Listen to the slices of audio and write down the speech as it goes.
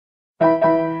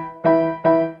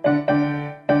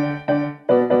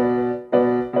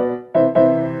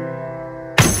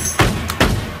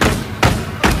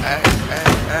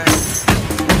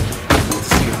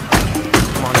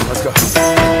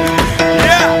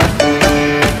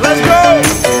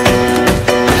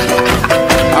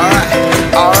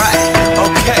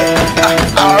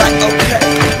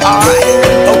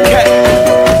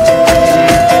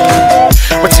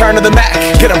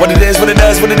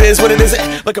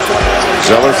looking for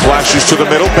Zeller flashes to the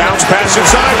middle, bounce pass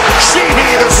inside.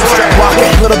 Sheehy the slam.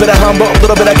 walking, a little bit of humble, a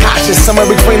little bit of cautious, somewhere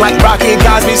between like Rocky and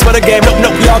Cosby's for the game.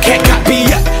 Nope, nope, y'all can't copy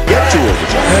yet. Get to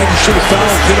overtime. And you should have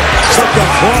fouled. Get it. Suck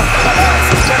that clock.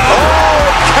 Oh,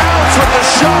 counts with the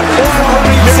shot.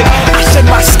 I shed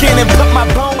my skin and put my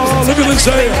bones. Oh, look at this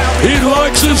here. He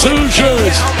likes his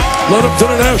Hoosiers. Led him to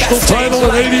the national title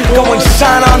in '81. Go and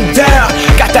shine on down.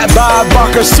 Got that Bob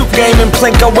Barker suit game and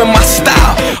Plinko in my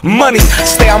style. Money,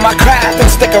 stay on my craft and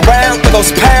stick around for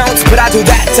those pounds. But I do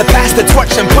that to pass the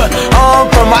torch and put on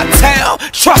for my town.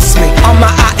 Trust me, on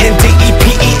my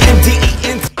INDEPENDEN.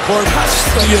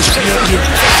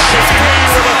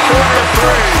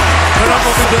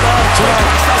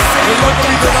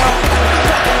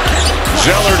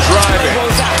 Zeller driving.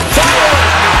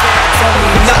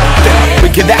 Nothing. We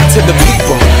give that to the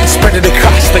people, spread it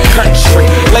across the country.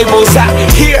 Labels out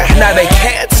here, now they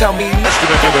can't tell me nothing.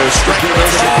 This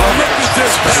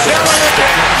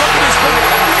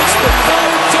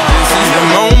is the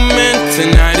moment,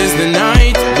 tonight is the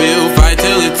night. We'll fight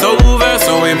till it's over,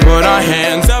 so we put our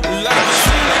hands up like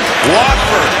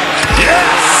Watford.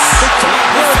 Yes!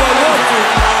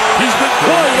 He's been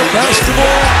playing the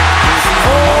basketball.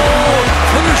 Oh,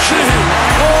 finishing.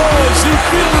 Oh, is he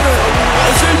feeling it?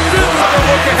 Is he feeling it?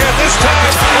 Look ahead this time.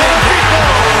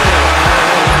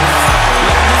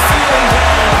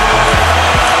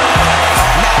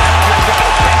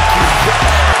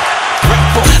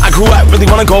 I grew up really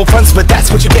wanna go fronts, but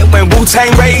that's what you get when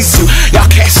Wu-Tang raised you. Y'all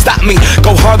can't stop me.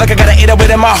 Go hard like I got an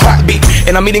 808 in my heartbeat.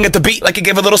 And I'm eating at the beat like it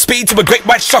gave a little speed to a great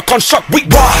white shark on shark week.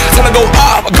 Raw, time to go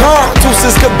off, gone.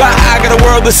 Deuces goodbye. I got a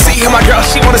world to see. And my girl,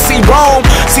 she wanna see Rome.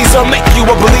 Caesar make you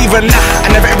a believer. Nah, I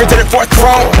never ever did it for a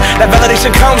throne. That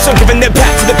validation comes from giving it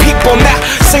back to the people. Now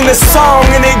sing this song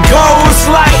and it goes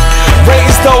like,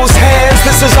 raise those hands,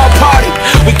 this is our party.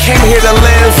 We came here to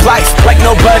live life like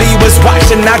nobody was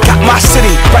watching. I got my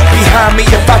city right behind me.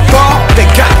 If I fall, they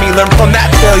got me. Learn from that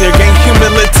failure, gain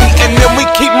humility, and then we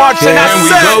keep marching. and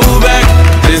we go back.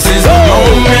 This is the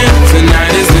moment,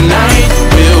 tonight is the night.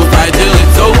 We'll fight till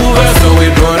it's over, so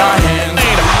we put our hands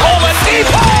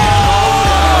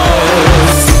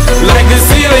like the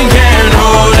ceiling can't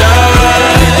hold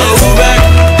us. Go back.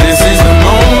 This is the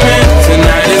moment,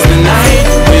 tonight is the night.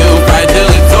 We'll fight till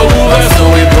it's over, so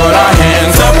we put our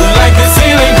hands up like the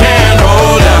ceiling can't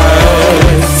hold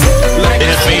us. They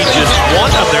have made just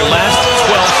one of their last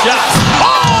 12 shots.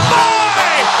 Oh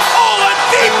my!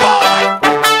 Oladipo!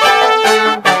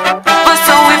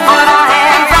 So we put our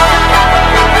hands up.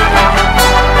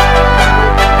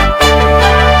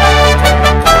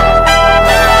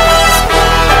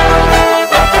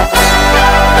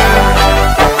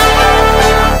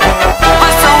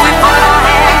 So we put our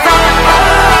hands up.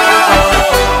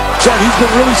 John, he's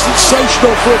been really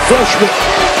sensational for a freshman.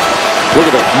 Look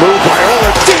at that move by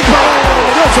Oladipo!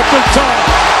 That's a big time.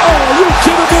 Oh, you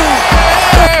kidding me?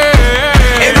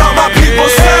 And all my people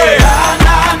say,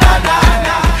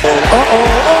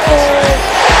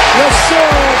 Yes, sir.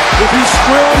 If he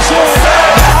squares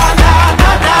in.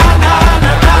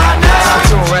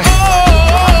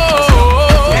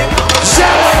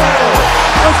 Zeller!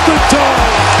 That's big time.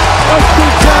 That's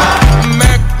big time.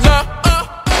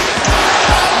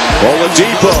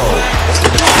 Oladipo.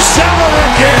 Zeller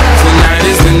again. Tonight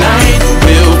is the night.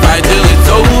 We'll fight till it's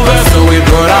over, so we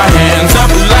put our hands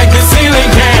up like the ceiling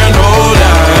can't hold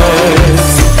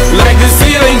us. Like the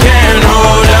ceiling can't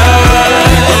hold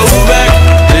us. Go back.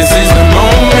 This is the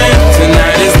moment.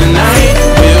 Tonight is the night.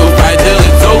 We'll fight till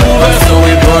it's over, so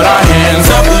we put our hands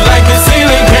up like the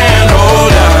ceiling can't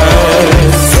hold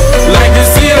us. Like the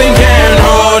ceiling can't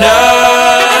hold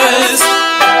us.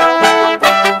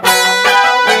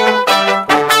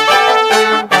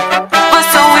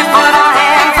 So we put our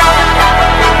hands up.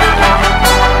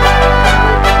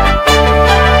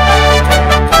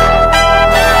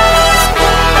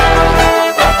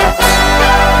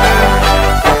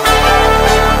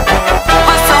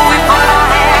 So we put our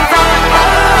hands up.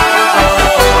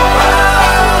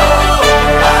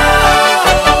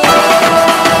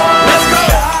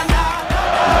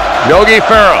 Yogi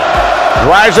Ferrell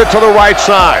drives it to the right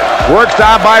side, works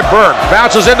down by Burke,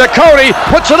 bounces into Cody,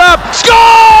 puts it up,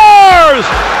 scores!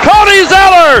 Cody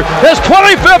Zeller, his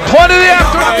 25th point of the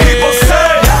afternoon.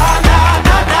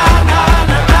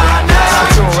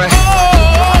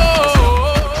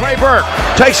 Trey Burke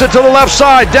takes it to the left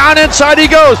side, down inside he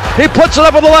goes, he puts it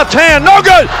up with the left hand, no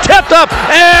good, tipped up,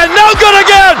 and no good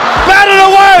again, batted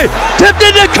away, tipped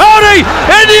into Cody,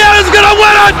 Indiana's gonna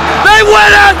win it, they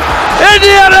win it,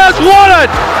 Indiana has won it.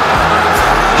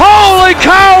 Holy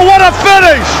cow, what a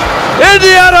finish!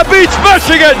 Indiana beats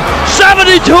Michigan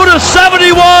 72-71,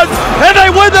 and they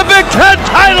win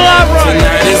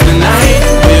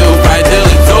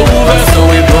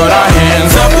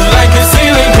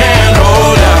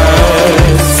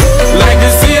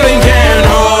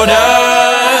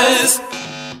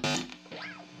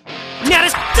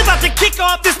About to kick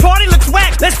off, this party looks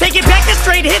whack. Let's take it back to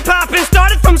straight hip-hop and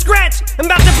start it from scratch. I'm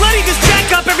about to bloody this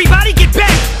track up, everybody get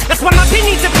back. That's why my pin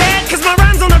needs a pad, cause my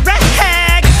rhyme's on a red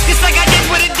tag. It's like I did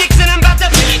with addiction, I'm about to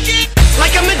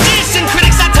like a magician,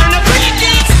 critics I turn up.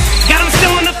 Got them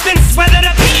still on the fence, whether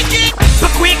to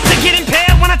but quick to get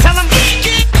impaled when I tell them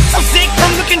so sick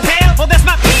from looking pale, oh that's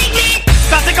my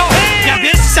about to go ham. Yeah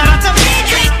bitch, shout out to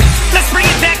let's bring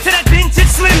it back to that vintage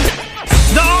slim.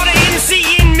 The order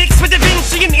NC in mixed with Da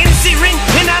Vinci and MC Rin.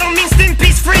 And I don't mean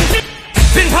Stimpy's friend.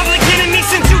 Been public enemy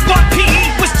since you thought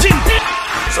PE was gym.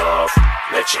 Off,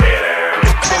 let your head out.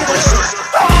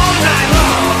 All night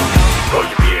long. Pull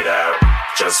your beard out,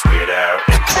 just weird out.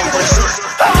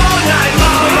 All night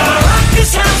long. We're gonna rock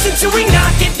this house until we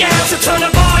knock it down. So turn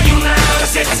the volume loud,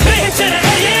 cause it's been to the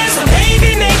ears. So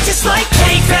baby, make just like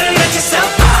cake. Better let yourself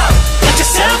go. Let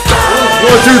yourself go.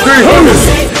 1, 2, 3,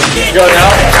 Hoosier. Go now,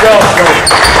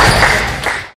 go.